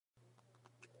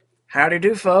Howdy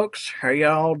do, folks. How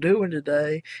y'all doing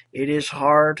today? It is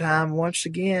horror time once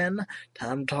again.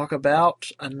 Time to talk about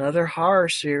another horror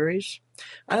series.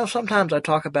 I know sometimes I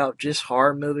talk about just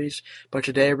horror movies, but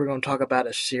today we're going to talk about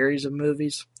a series of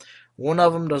movies. One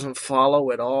of them doesn't follow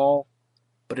at all,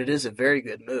 but it is a very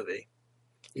good movie,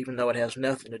 even though it has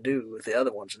nothing to do with the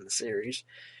other ones in the series.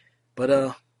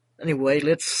 But anyway,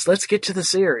 let's get to the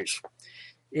series.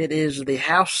 It is the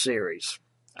House series.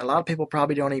 A lot of people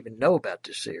probably don't even know about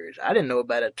this series. I didn't know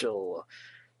about it till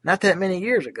not that many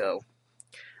years ago.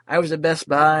 I was at Best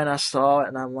Buy and I saw it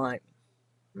and I'm like,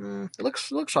 it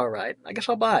looks all right. I guess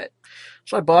I'll buy it.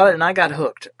 So I bought it and I got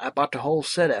hooked. I bought the whole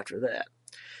set after that.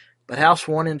 But House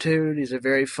 1 and 2, these are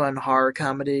very fun horror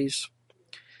comedies.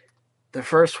 The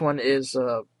first one is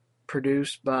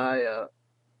produced by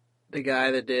the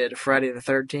guy that did Friday the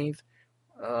 13th,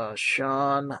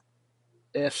 Sean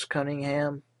S.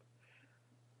 Cunningham.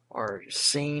 Or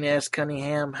Sean S.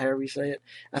 Cunningham, however you say it.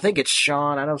 I think it's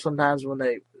Sean. I know sometimes when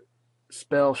they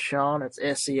spell Sean, it's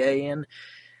S-E-A-N.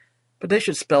 But they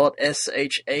should spell it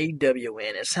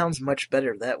S-H-A-W-N. It sounds much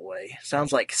better that way. It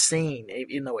sounds like Scene,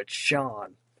 even though it's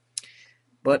Sean.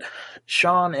 But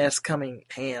Sean S.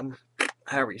 Cunningham,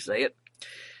 however you say it,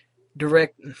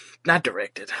 not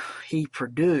directed. He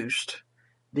produced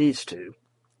these two.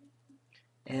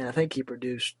 And I think he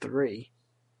produced 3.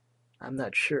 I'm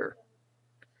not sure.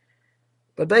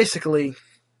 But basically,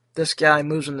 this guy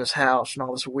moves in this house and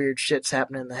all this weird shit's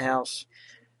happening in the house.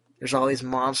 There's all these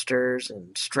monsters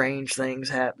and strange things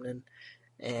happening.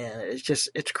 And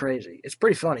it's crazy. It's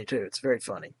pretty funny, too. It's very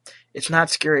funny. It's not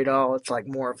scary at all. It's like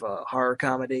more of a horror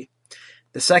comedy.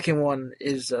 The second one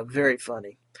is very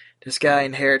funny. This guy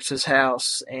inherits his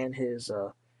house and his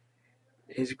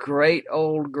great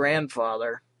old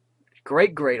grandfather,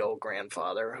 great old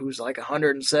grandfather, who's like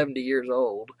 170 years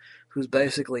old, who's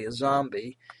basically a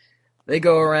zombie. They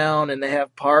go around and they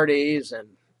have parties and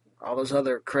all this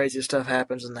other crazy stuff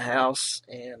happens in the house,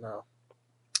 and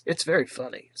it's very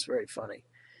funny. It's very funny.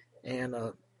 And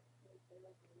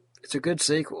it's a good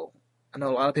sequel. I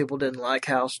know a lot of people didn't like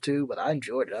House 2, but I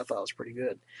enjoyed it. I thought it was pretty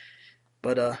good.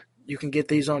 But you can get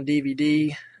these on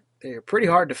DVD. They're pretty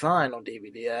hard to find on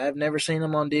DVD. I've never seen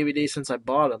them on DVD since I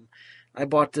bought them. I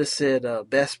bought this at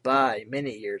Best Buy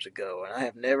many years ago, and I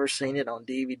have never seen it on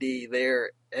DVD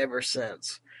there ever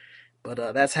since.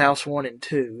 But that's House 1 and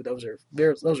 2. Those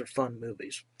are fun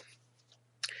movies.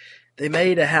 They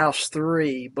made a House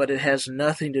 3, but it has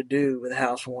nothing to do with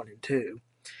House 1 and 2.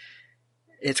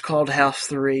 It's called House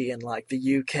 3 in like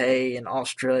the UK and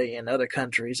Australia and other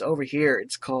countries. Over here,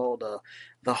 it's called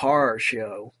The Horror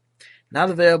Show. Not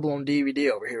available on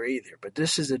DVD over here either, but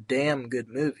this is a damn good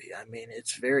movie. I mean,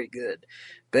 it's very good.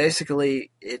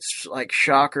 Basically, it's like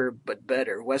Shocker, but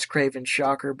better. Wes Craven's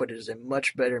Shocker, but it is a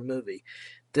much better movie.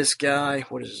 This guy,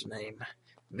 what is his name?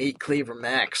 Meat Cleaver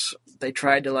Max. They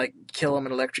tried to like kill him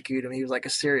and electrocute him. He was like a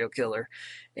serial killer.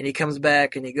 And he comes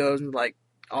back and he goes and like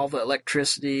all the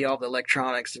electricity, all the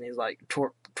electronics, and he's like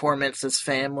torments his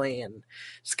family. And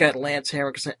it's got Lance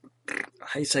Henriksen,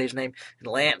 how do you say his name?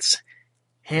 Lance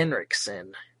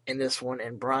Henriksen in this one,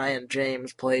 and Brian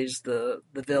James plays the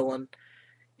villain,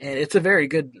 and it's a very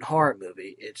good horror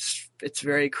movie. It's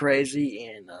very crazy,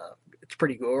 and it's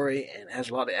pretty gory, and it has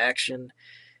a lot of action,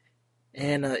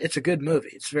 and it's a good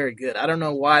movie. It's very good. I don't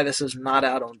know why this is not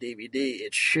out on DVD.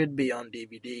 It should be on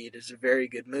DVD. It is a very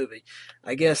good movie.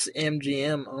 I guess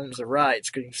MGM owns the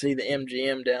rights, because you can see the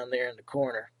MGM down there in the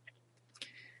corner.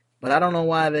 But I don't know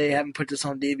why they haven't put this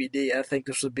on DVD. I think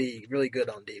this would be really good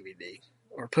on DVD.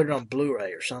 Or put it on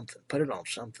Blu-ray or something. Put it on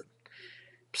something.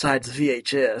 Besides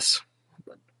VHS.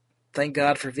 But thank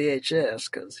God for VHS,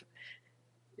 because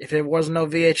if it wasn't no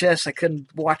VHS, I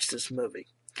couldn't watch this movie.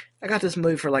 I got this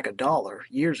movie for like $1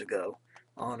 years ago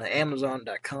on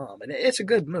Amazon.com. And it's a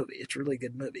good movie. It's a really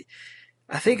good movie.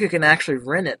 I think you can actually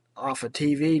rent it off of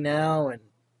TV now. And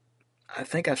I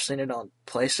think I've seen it on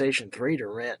PlayStation 3 to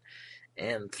rent.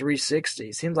 And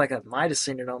 360. Seems like I might have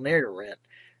seen it on there to rent.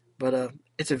 But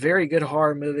it's a very good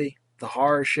horror movie. The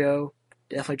Horror Show.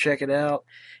 Definitely check it out.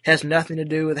 Has nothing to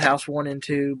do with House 1 and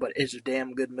 2, but it's a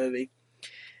damn good movie.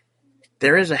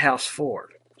 There is a House 4.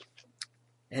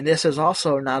 And this is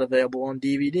also not available on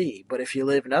DVD. But if you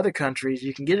live in other countries,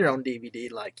 you can get it on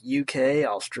DVD, like UK,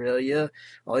 Australia,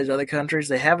 all these other countries.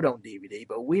 They have it on DVD,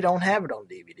 but we don't have it on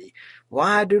DVD.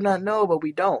 Why, I do not know, but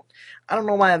we don't. I don't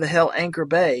know why the hell Anchor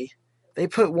Bay, they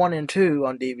put 1 and 2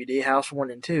 on DVD, House 1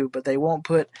 and 2, but they won't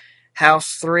put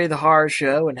House 3, The Horror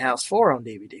Show, and House 4 on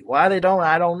DVD. Why they don't,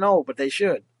 I don't know, but they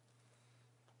should.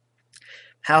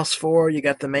 House 4, you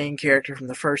got the main character from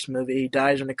the first movie. He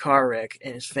dies in a car wreck,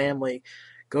 and his family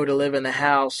go to live in the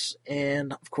house,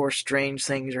 and of course, strange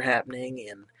things are happening,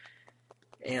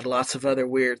 and lots of other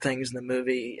weird things in the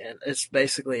movie. And it's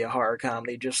basically a horror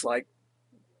comedy, just like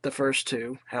the first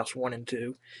two, House 1 and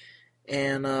 2.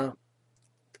 And I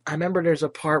remember there's a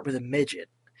part with a midget,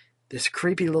 this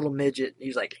creepy little midget.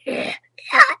 He's like,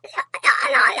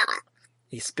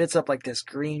 he spits up like this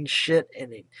green shit,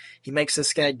 and he makes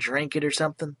this guy drink it or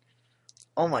something.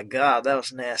 Oh my god, that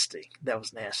was nasty. That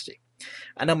was nasty.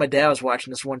 I know my dad was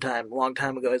watching this one time, a long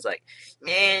time ago. He's like,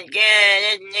 man, God,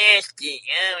 that's nasty.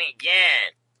 Oh my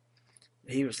god.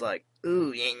 He was like,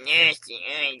 ooh, you're nasty.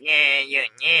 Oh my god, you're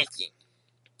nasty.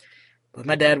 But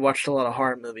my dad watched a lot of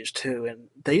horror movies too, and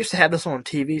they used to have this on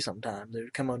TV sometimes. They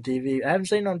would come on TV. I haven't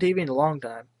seen it on TV in a long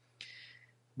time.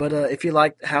 But if you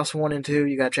like House 1 and 2,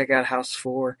 you gotta check out House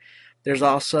 4. There's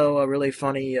also a really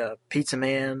funny Pizza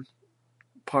Man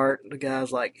part. The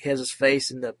guy's like, he has his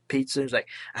face in the pizza. He's like,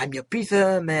 I'm your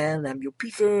pizza man, I'm your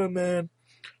pizza man.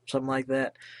 Something like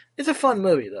that. It's a fun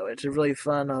movie, though. It's a really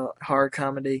fun horror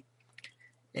comedy.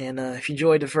 And if you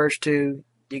enjoyed the first two,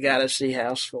 you gotta see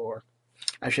House 4.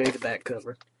 I'll show you the back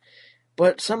cover.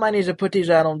 But somebody needs to put these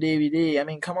out on DVD. I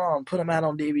mean, come on, put them out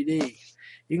on DVD.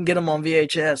 You can get them on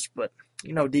VHS, but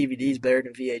you know DVD's better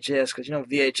than VHS, because you know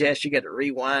VHS, you got to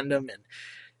rewind them, and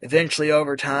eventually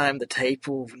over time the tape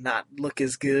will not look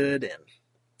as good, and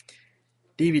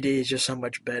DVD is just so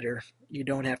much better. You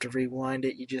don't have to rewind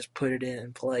it. You just put it in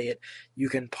and play it. You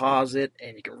can pause it,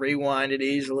 and you can rewind it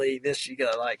easily. This, you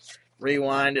got to like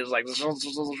rewind it. It's like, because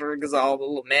all the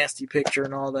little nasty picture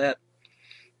and all that.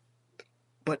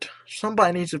 But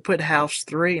somebody needs to put House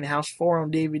 3 and House 4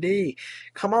 on DVD.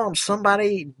 Come on,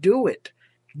 somebody do it.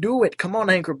 Do it. Come on,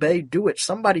 Anchor Bay, do it.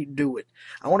 Somebody do it.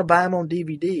 I want to buy them on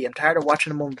DVD. I'm tired of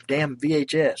watching them on damn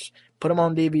VHS. Put them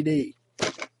on DVD.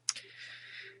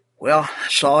 Well,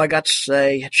 that's all I got to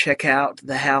say. Check out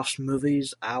the House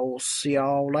movies. I will see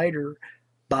y'all later.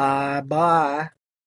 Bye-bye.